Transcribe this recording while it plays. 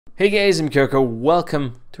Hey guys, I'm Koko.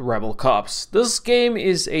 Welcome to Rebel Cops. This game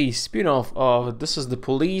is a spin-off of This is the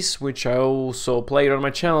Police, which I also played on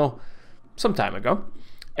my channel some time ago.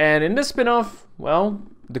 And in this spin-off, well,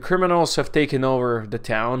 the criminals have taken over the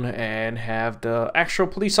town and have the actual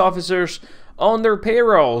police officers on their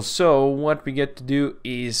payroll. So what we get to do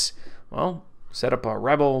is, well, set up a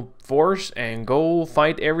rebel force and go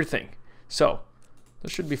fight everything. So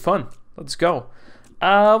this should be fun. Let's go.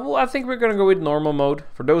 Well, I think we're gonna go with normal mode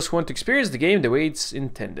for those who want to experience the game the way it's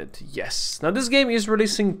intended. Yes. Now this game is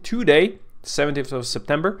releasing today, 17th of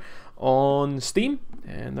September, on Steam,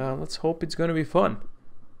 and let's hope it's gonna be fun.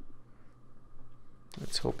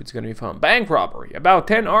 Let's hope it's gonna be fun. Bank robbery. About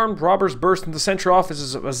 10 armed robbers burst into the central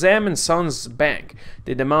offices of Azam and Sons Bank.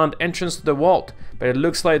 They demand entrance to the vault, but it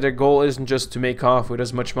looks like their goal isn't just to make off with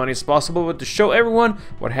as much money as possible, but to show everyone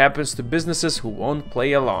what happens to businesses who won't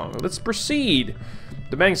play along. Let's proceed.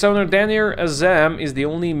 The bank's owner, Daniel Azam, is the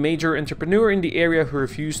only major entrepreneur in the area who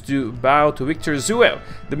refused to bow to Viktor Zuev,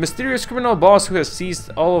 the mysterious criminal boss who has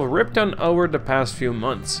seized all of Ripton over the past few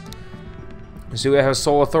months. Zuev has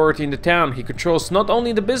sole authority in the town. He controls not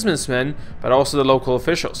only the businessmen, but also the local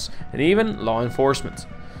officials, and even law enforcement.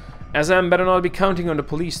 Azam better not be counting on the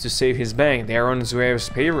police to save his bank. They are on Zuev's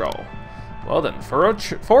payroll. Well then,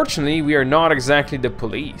 fortunately, we are not exactly the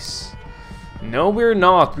police. No, we're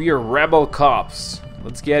not. We are rebel cops.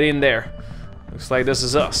 Let's get in there. Looks like this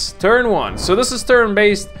is us. Turn 1. So this is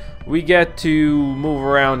turn-based. We get to move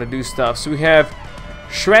around and do stuff. So we have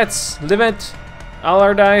Shreds, Livet,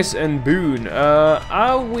 Allardyce, and Boone.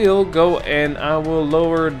 I will go and I will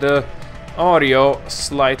lower the audio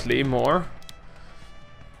slightly more.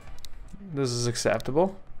 This is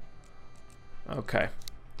acceptable. Okay,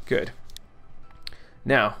 good.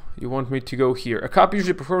 Now, you want me to go here. A cop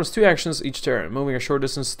usually performs 2 actions each turn. Moving a short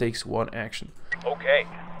distance takes 1 action. Okay.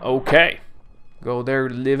 Okay. Go there,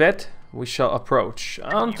 Livet. We shall approach. I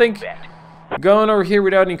don't think going over here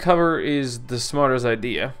without any cover is the smartest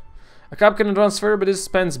idea. A cop can advance further, but this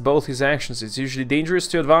spends both his actions. It's usually dangerous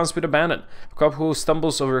to advance with abandon. A cop who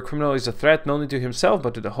stumbles over a criminal is a threat not only to himself,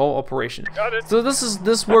 but to the whole operation. Got it. So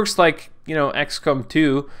this works like, you know, XCOM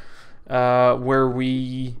 2, where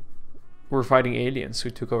we're fighting aliens who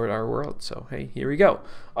took over our world. So hey, here we go.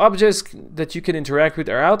 Objects that you can interact with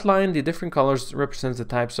are outlined. The different colors represent the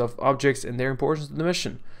types of objects and their importance to the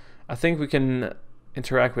mission. I think we can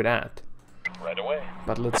interact with that. Right away.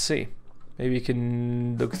 But let's see. Maybe you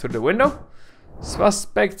can look through the window.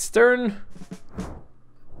 Suspect's turn.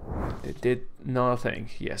 It did nothing.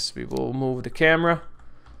 Yes, we will move the camera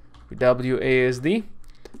with WASD.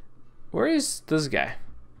 Where is this guy?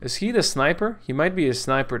 Is he the sniper? He might be a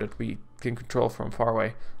sniper that we can control from far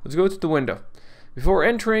away. Let's go to the window. Before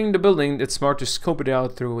entering the building, it's smart to scope it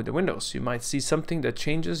out through the windows. You might see something that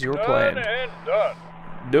changes your plan. Done and done.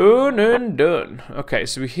 Done and done. Okay,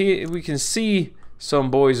 so we can see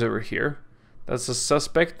some boys over here. That's a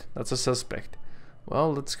suspect. That's a suspect.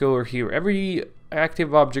 Well, let's go over here. Every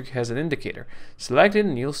active object has an indicator. Select it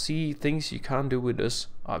and you'll see things you can't do with this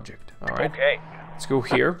object. Alright. Okay. Let's go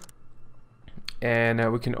here.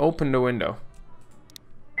 And we can open the window.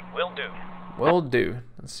 Will do. Will do.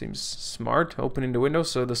 That seems smart. Opening the window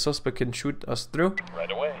so the suspect can shoot us through.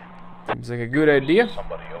 Right away. Seems like a good idea.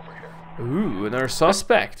 Somebody over here. Ooh, another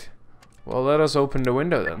suspect. Well, let us open the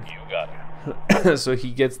window then. You got it. So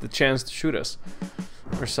he gets the chance to shoot us.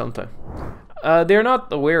 Or something. They're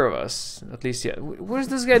not aware of us. At least yet. What is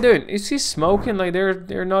this guy doing? Is he smoking? Like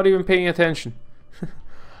they're not even paying attention.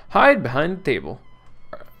 Hide behind the table.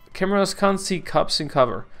 Cameras can't see cops in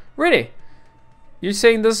cover. Really? You're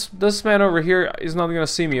saying this man over here is not gonna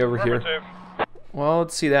see me over here? Well,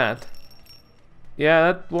 let's see that.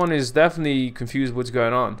 Yeah, that one is definitely confused what's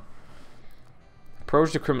going on.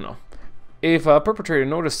 Approach the criminal. If a perpetrator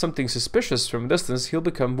notices something suspicious from a distance, he'll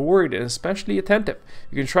become worried and especially attentive.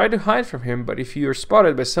 You can try to hide from him, but if you are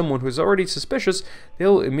spotted by someone who is already suspicious,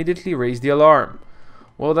 they'll immediately raise the alarm.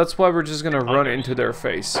 Well, that's why we're just gonna run into their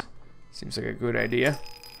face. Seems like a good idea.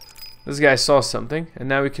 This guy saw something, and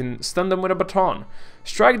now we can stun them with a baton.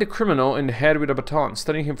 Strike the criminal in the head with a baton,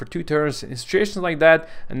 stunning him for 2 turns. In situations like that,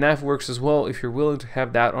 a knife works as well if you're willing to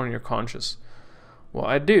have that on your conscience. Well,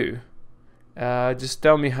 I do. Just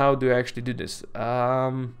tell me how do I actually do this.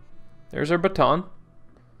 There's our baton.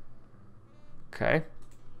 Okay.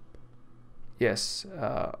 Yes.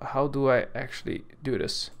 How do I actually do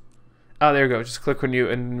this? Ah, there you go. Just click on you,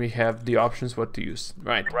 and we have the options what to use.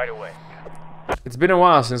 Right. Right away. It's been a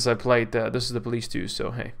while since I played This is the Police 2,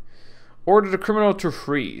 so hey. Order the criminal to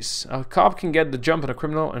freeze. A cop can get the jump on a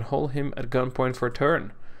criminal and hold him at gunpoint for a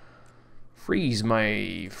turn. Freeze,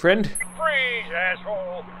 my friend. Freeze,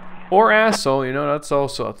 asshole. Or asshole, you know, that's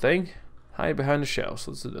also a thing. Hide behind the shelves.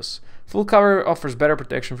 Let's do this. Full cover offers better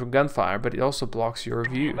protection from gunfire, but it also blocks your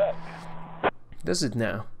view. Does it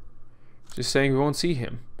now? Just saying we won't see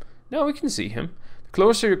him. No, we can see him. The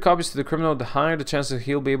closer your copies to the criminal, the higher the chance that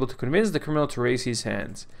he'll be able to convince the criminal to raise his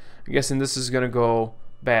hands. I'm guessing this is gonna go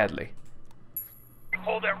badly.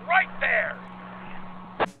 Hold it right there!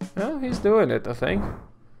 Well, he's doing it, I think.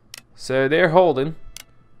 So they're holding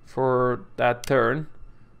for that turn.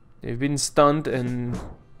 They've been stunned and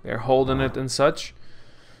they're holding it and such.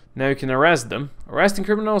 Now you can arrest them. Arresting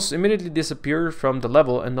criminals immediately disappear from the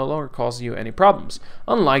level and no longer cause you any problems,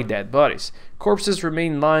 unlike dead bodies. Corpses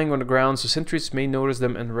remain lying on the ground, so sentries may notice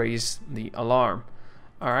them and raise the alarm.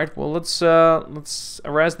 Alright, well let's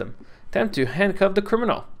arrest them. Attempt to handcuff the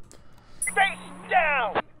criminal. Face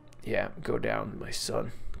down! Yeah, go down, my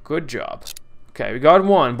son. Good job. Okay, we got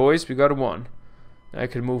one, boys. We got one. Now I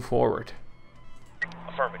can move forward.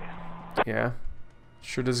 Affirmative. Yeah.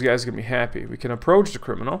 Sure, this guy's gonna be happy. We can approach the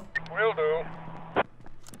criminal. Will do.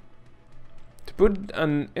 To put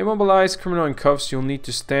an immobilized criminal in cuffs, you'll need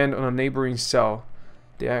to stand on a neighboring cell.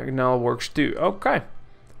 Diagonal works too. Okay.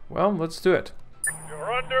 Well, let's do it.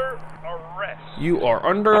 You're under arrest. You are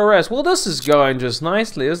under arrest. Well, this is going just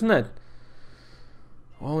nicely, isn't it?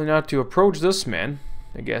 Only not to approach this man.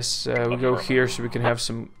 I guess we go here so we can have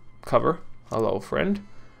some cover. Hello, friend.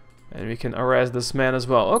 And we can arrest this man as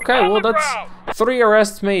well. Okay, well that's 3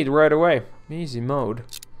 arrests made right away. Easy mode.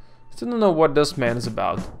 Still don't know what this man is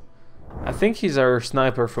about. I think he's our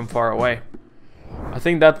sniper from far away. I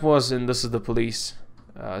think that was in This Is the Police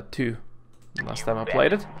 2. Last time I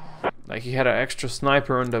played it. Like he had an extra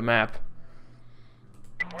sniper on the map.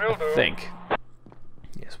 Will do. I think.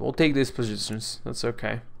 Yes, we'll take these positions. That's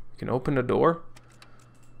okay. You can open the door.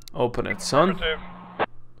 Open it, son. Affirmative.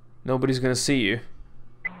 Nobody's gonna see you.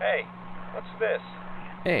 Hey, what's this?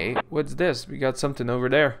 Hey, what's this? We got something over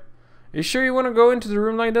there. You sure you want to go into the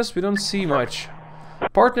room like this? We don't see much.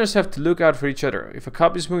 Partners have to look out for each other. If a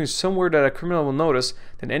cop is moving somewhere that a criminal will notice,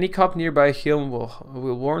 then any cop nearby him will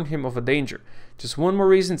warn him of a danger. Just one more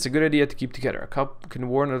reason it's a good idea to keep together. A cop can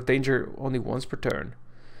warn of danger only once per turn.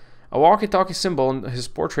 A walkie-talkie symbol on his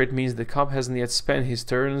portrait means the cop hasn't yet spent his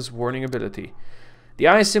turn's warning ability. The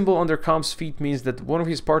eye symbol under comp's feet means that one of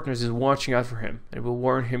his partners is watching out for him and will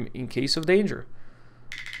warn him in case of danger.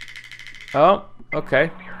 Oh, okay.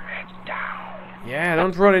 Yeah,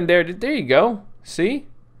 don't run in there. There you go. See?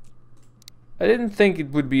 I didn't think it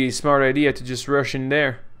would be a smart idea to just rush in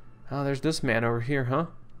there. Oh, there's this man over here, huh?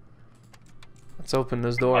 Let's open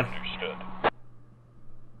this door. Understood.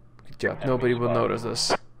 Good job. Nobody will notice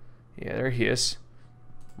us. Yeah, there he is.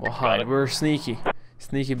 We'll hide. We're sneaky.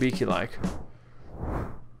 Sneaky beaky like.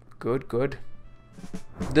 Good, good.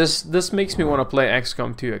 This makes me want to play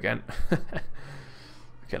XCOM 2 again.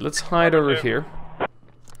 Okay, let's hide over here.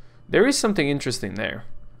 There is something interesting there.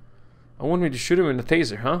 I want me to shoot him with a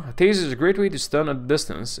taser, huh? A taser is a great way to stun at a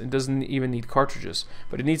distance. It doesn't even need cartridges,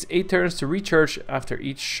 but it needs 8 turns to recharge after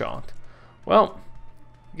each shot. Well,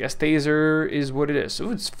 I guess taser is what it is.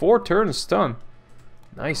 Oh, it's 4 turns stun.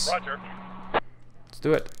 Nice. Roger. Let's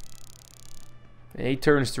do it. 8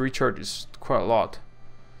 turns to recharge is quite a lot.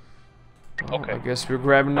 Oh, Okay. I guess we're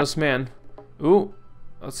grabbing this man. Ooh,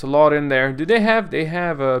 that's a lot in there. Do they have? They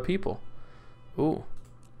have people. Ooh.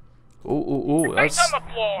 Ooh, ooh, ooh. Face on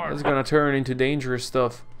the floor. That's gonna turn into dangerous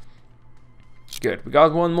stuff. Good. We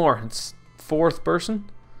got one more. It's 4th person.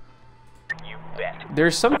 You bet.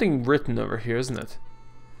 There's something written over here, isn't it?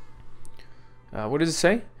 What does it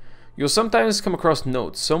say? You'll sometimes come across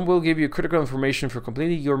notes. Some will give you critical information for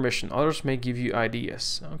completing your mission. Others may give you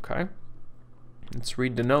ideas. Okay. Let's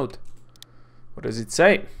read the note. What does it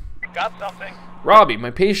say? Got something? Robbie, my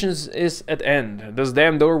patience is at end. This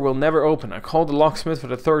damn door will never open. I called the locksmith for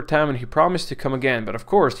the 3rd time and he promised to come again, but of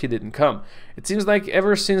course he didn't come. It seems like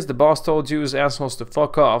ever since the boss told you assholes to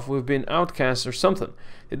fuck off, we've been outcasts or something.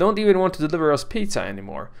 They don't even want to deliver us pizza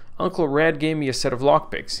anymore. Uncle Red gave me a set of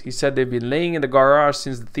lockpicks. He said they've been laying in the garage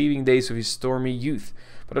since the thieving days of his stormy youth.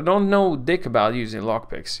 But I don't know dick about using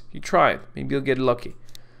lockpicks. You try it. Maybe you'll get lucky.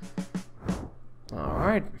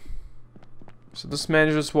 Alright. So this man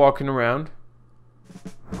is just walking around.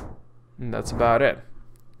 And that's about it.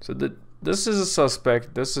 So this is a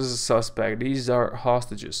suspect. This is a suspect. These are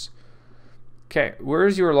hostages. Okay,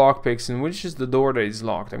 where's your lockpicks and which is the door that is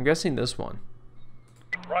locked? I'm guessing this one.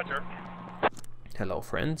 Roger. Hello,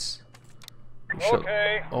 friends. We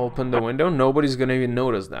Okay. shall open the window. Nobody's gonna even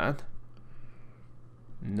notice that.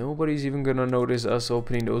 Nobody's even gonna notice us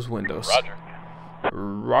opening those windows. Roger.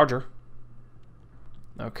 Roger.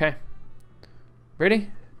 Okay.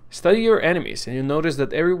 Ready? Study your enemies, and you'll notice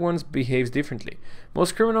that everyone behaves differently.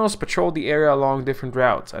 Most criminals patrol the area along different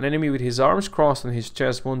routes. An enemy with his arms crossed on his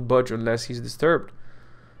chest won't budge unless he's disturbed.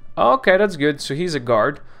 Okay, that's good. So he's a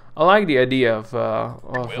guard. I like the idea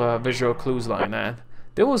of visual clues like that.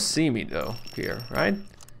 They will see me though here, right?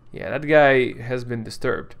 Yeah, that guy has been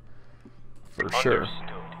disturbed for sure.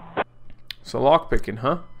 So lockpicking,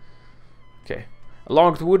 huh? Okay. A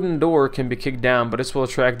locked wooden door can be kicked down, but this will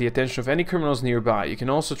attract the attention of any criminals nearby. You can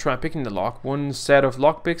also try picking the lock. One set of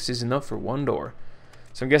lockpicks is enough for one door.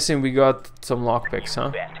 So I'm guessing we got some lockpicks,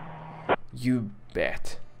 huh? You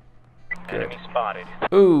bet. Good. Enemy spotted.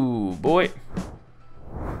 Ooh, boy.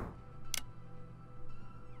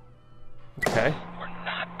 Okay. We're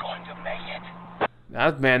not going to make it.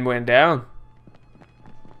 That man went down.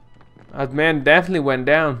 That man definitely went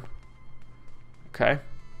down. Okay.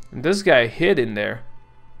 And this guy hid in there.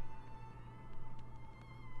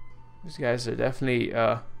 These guys are definitely,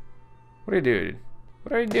 what are you doing?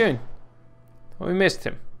 What are you doing? Oh, we missed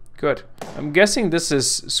him. Good. I'm guessing this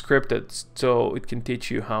is scripted, so it can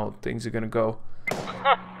teach you how things are gonna go.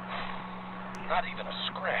 Not even a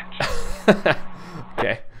scratch.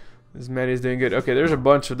 Okay. This man is doing good. Okay, there's a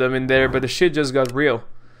bunch of them in there, but the shit just got real.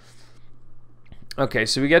 Okay,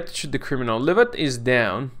 so we get to shoot the criminal. Livet is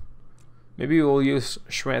down. Maybe we'll use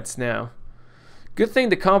Schwetz now. Good thing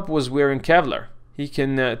the comp was wearing Kevlar. He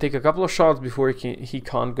can take a couple of shots before he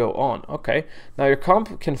can't go on. Okay, now your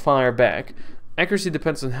comp can fire back. Accuracy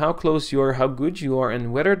depends on how close you are, how good you are,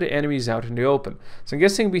 and whether the enemy is out in the open. So I'm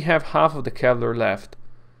guessing we have half of the Kevlar left.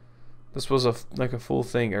 This was like a full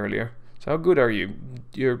thing earlier. So how good are you?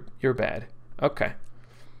 You're bad. Okay.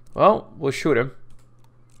 Well, we'll shoot him.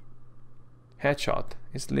 Headshot.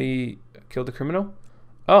 Instantly kill the criminal.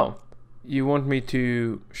 Oh. You want me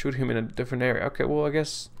to shoot him in a different area. Okay, well, I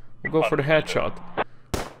guess we'll go for the headshot.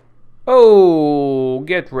 Oh,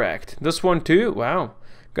 get wrecked. This one too? Wow.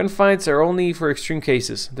 Gunfights are only for extreme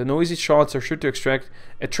cases. The noisy shots are sure to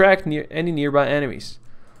attract any nearby enemies.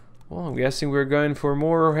 Well, I'm guessing we're going for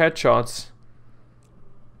more headshots.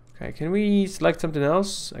 Okay, can we select something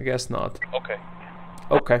else? I guess not. Okay.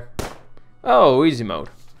 Okay. Oh, easy mode.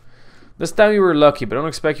 This time you were lucky, but don't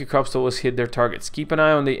expect your cops to always hit their targets. Keep an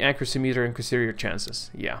eye on the accuracy meter and consider your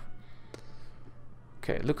chances. Yeah.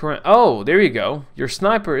 Okay, look around. Oh, there you go. Your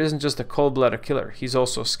sniper isn't just a cold-blooded killer. He's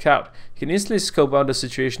also a scout. He can instantly scope out the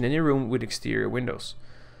situation in any room with exterior windows.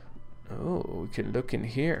 Oh, we can look in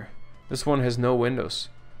here. This one has no windows.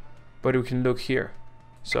 But we can look here.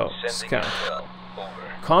 So, scout.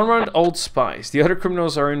 Conrad old spies. The other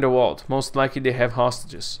criminals are in the vault. Most likely they have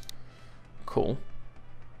hostages. Cool.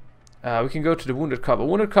 We can go to the wounded cop. A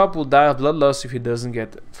wounded cop will die of blood loss if he doesn't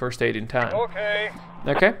get first aid in time. Okay.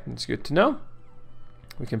 Okay, that's good to know.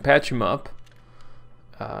 We can patch him up.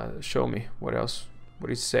 Show me what else. What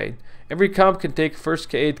he's saying. Every cop can take a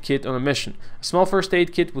first aid kit on a mission. A small first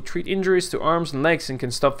aid kit will treat injuries to arms and legs and can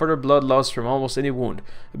stop further blood loss from almost any wound.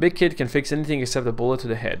 A big kit can fix anything except a bullet to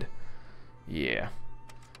the head. Yeah.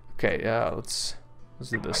 Okay. Let's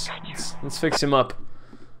do this. Let's fix him up.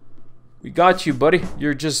 We got you, buddy.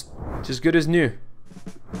 You're just good as new.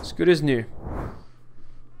 As good as new.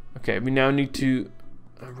 Okay, we now need to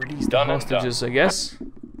release the hostages, I guess.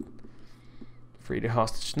 Free the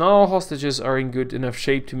hostage. Not all hostages are in good enough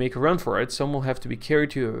shape to make a run for it. Some will have to be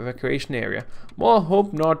carried to an evacuation area. Well, I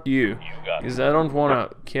hope not you. Because I don't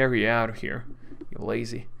want to carry you out of here. You're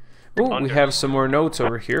lazy. Oh, we have some more notes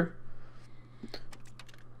over here.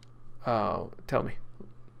 Tell me.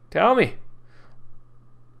 Tell me!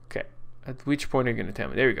 At which point are you going to tell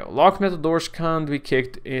me? There we go. Locked metal doors can't be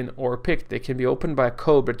kicked in or picked. They can be opened by a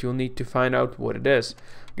code, but you'll need to find out what it is.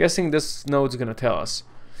 I'm guessing this note's going to tell us.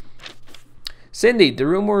 Cindy, the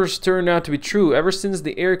rumors turned out to be true. Ever since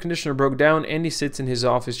the air conditioner broke down, Andy sits in his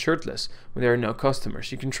office shirtless when there are no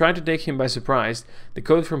customers. You can try to take him by surprise. The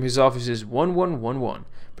code from his office is 1111.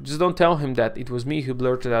 But just don't tell him that it was me who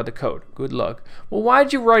blurted out the code. Good luck. Well,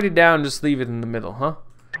 why'd you write it down and just leave it in the middle, huh?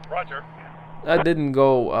 Roger. That didn't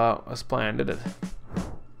go as planned, did it?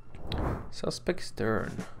 Suspect's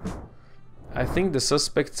turn. I think the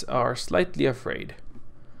suspects are slightly afraid.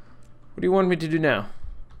 What do you want me to do now?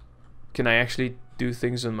 Can I actually do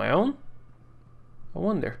things on my own? I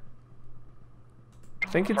wonder. I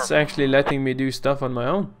think it's actually letting me do stuff on my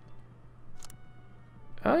own.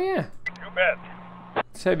 Oh yeah. You bet.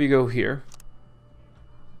 Let's have you go here.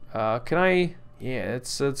 Can I? Yeah,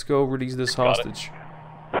 let's go release this hostage.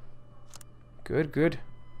 Good, good.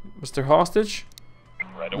 Mr. Hostage,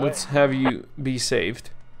 Right away. let's have you be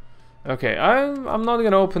saved. Okay, I'm not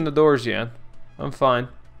gonna open the doors yet. I'm fine.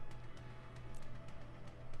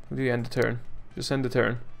 Do you end the turn? Just end the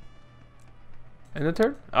turn. And the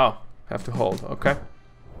turn? Oh, have to hold. Okay.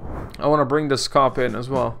 I want to bring this cop in as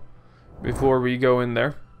well before we go in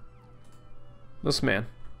there. This man.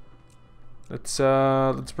 Let's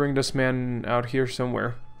bring this man out here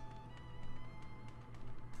somewhere.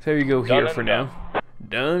 So we go here for now.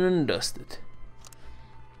 Done and dusted.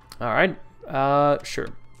 Alright. Sure.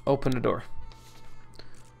 Open the door.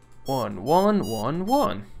 1, 1, 1,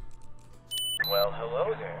 1. Well,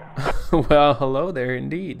 hello there. Well, hello there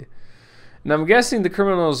indeed. And I'm guessing the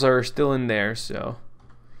criminals are still in there, so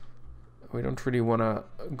we don't really want to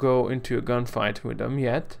go into a gunfight with them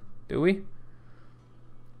yet, do we?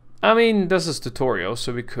 I mean, this is tutorial,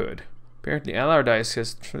 so we could. Apparently Allardyce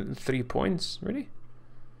has 3 points. Really?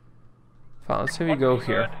 Fine, let's say we go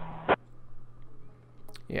here.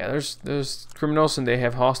 Yeah, there's criminals and they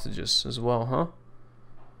have hostages as well, huh?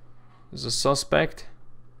 There's a suspect.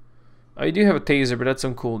 Oh, you do have a taser, but that's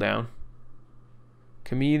on cooldown.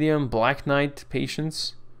 Chameleon, Black Knight,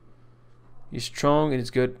 Patience. He's strong and he's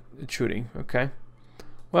good at shooting. Okay.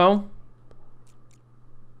 Well,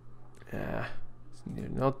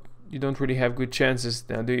 you don't really have good chances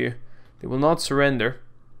now, do you? They will not surrender.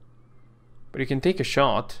 But you can take a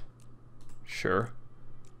shot. Sure.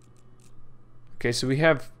 Okay, so we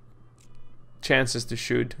have chances to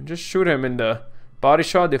shoot. Just shoot him in the body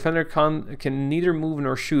shot. Defender can neither move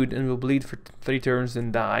nor shoot and will bleed for 3 turns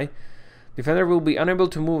and die. Defender will be unable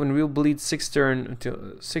to move and will bleed 6 turns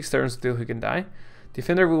until he can die.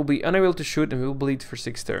 Defender will be unable to shoot and will bleed for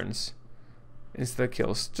 6 turns. Insta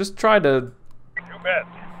kills. Just try the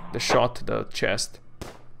shot to the chest.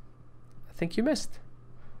 I think you missed.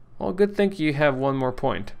 Well, good thing you have 1 more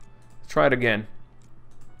point. Try it again.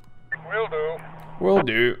 Will do. Will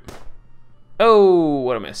do. Oh,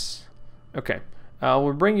 what a miss. Okay.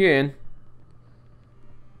 We'll bring you in.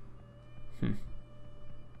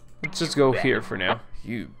 Let's just go here for now.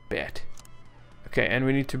 You bet. Okay, and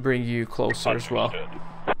we need to bring you closer as well.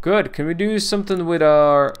 Good. Can we do something with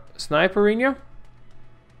our sniper arena?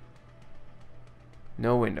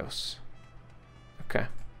 No windows. Okay.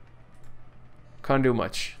 Can't do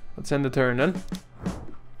much. Let's end the turn then.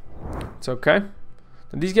 It's okay.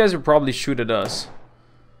 And these guys will probably shoot at us.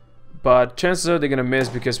 But chances are they're gonna miss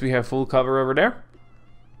because we have full cover over there.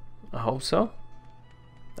 I hope so.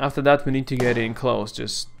 After that we need to get in close.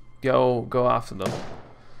 Just go after them.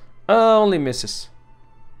 Only misses.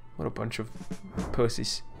 What a bunch of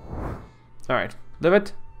pussies. Alright,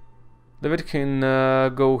 Livet. Livet can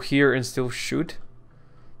go here and still shoot.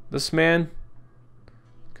 This man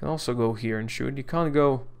can also go here and shoot. You can't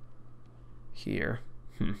go here.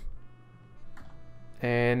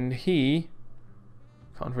 And he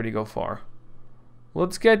can't really go far.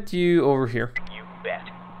 Let's get you over here. You bet.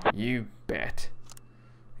 You bet.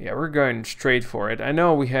 Yeah, we're going straight for it. I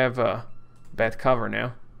know we have bad cover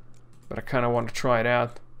now, but I kind of want to try it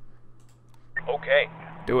out. Okay.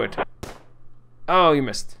 Do it. Oh, you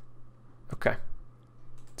missed. Okay.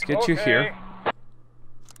 Let's get you here.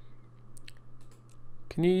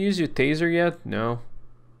 Can you use your taser yet? No.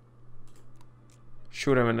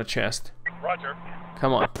 Shoot him in the chest. Roger.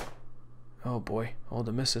 Come on. Oh boy, all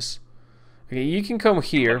the misses. Okay, you can come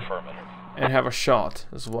here and have a shot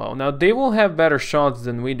as well. Now they will have better shots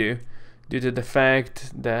than we do, due to the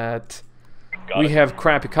fact that we have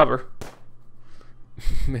crappy cover.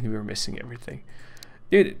 And we were missing everything.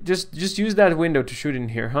 Dude, just use that window to shoot in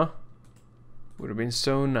here, huh? Would have been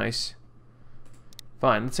so nice.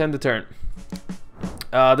 Fine, let's end the turn.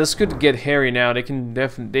 This could get hairy now.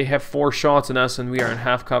 They have 4 shots on us and we are in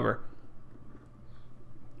half cover.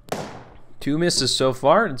 2 misses so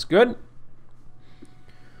far. It's good.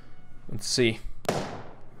 Let's see.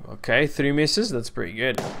 Okay, 3 misses. That's pretty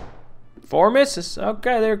good. 4 misses.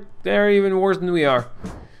 Okay, they're even worse than we are.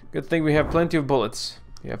 Good thing we have plenty of bullets.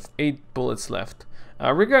 We have 8 bullets left.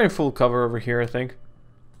 We're getting full cover over here, I think.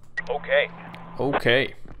 Okay.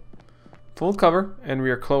 Okay. Full cover, and we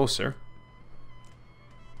are closer.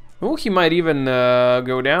 Oh, he might even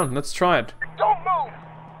go down. Let's try it. Don't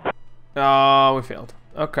move. Oh, we failed.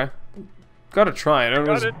 Okay. Gotta try it. It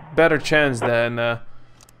was a better chance than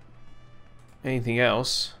anything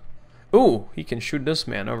else. Ooh, he can shoot this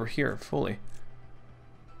man over here fully.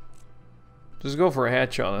 Just go for a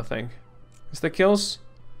headshot, I think. Is the kills?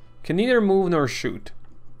 Can neither move nor shoot.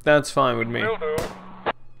 That's fine with me. Will do.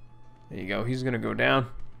 There you go. He's gonna go down.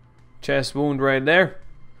 Chest wound right there.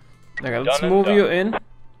 Okay, let's Done and move done. you in.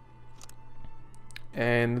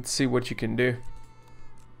 And let's see what you can do.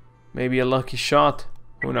 Maybe a lucky shot.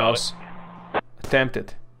 Who knows? Attempt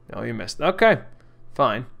it. No, you missed. Okay,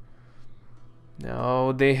 fine.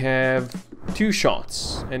 Now they have 2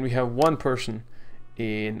 shots, and we have 1 person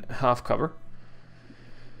in half cover.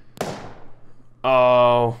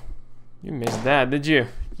 Oh, you missed that, did you?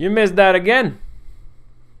 You missed that again.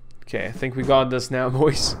 Okay, I think we got this now,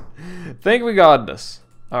 boys. Think we got this.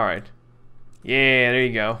 All right. Yeah, there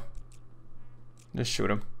you go. Just shoot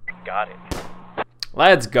him. Got it.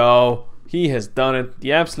 Let's go. He has done it.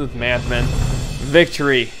 The absolute madman.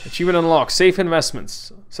 Victory. Achievement unlocked. Safe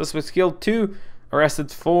investments. Suspects killed 2.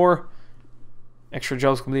 Arrested 4. Extra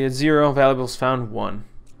jobs completed 0. Valuables found 1.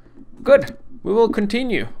 Good. We will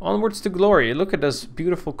continue. Onwards to glory. Look at this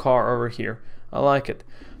beautiful car over here. I like it.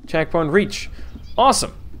 Checkpoint reach.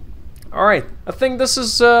 Awesome. Alright, I think this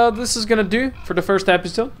is gonna do for the first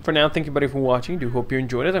episode. For now, thank you buddy for watching. Do hope you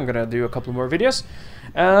enjoyed it. I'm gonna do a couple more videos.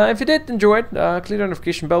 If you did enjoy it, click the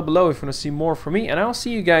notification bell below if you want to see more from me, and I'll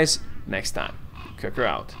see you guys next time. Cook her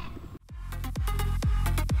out.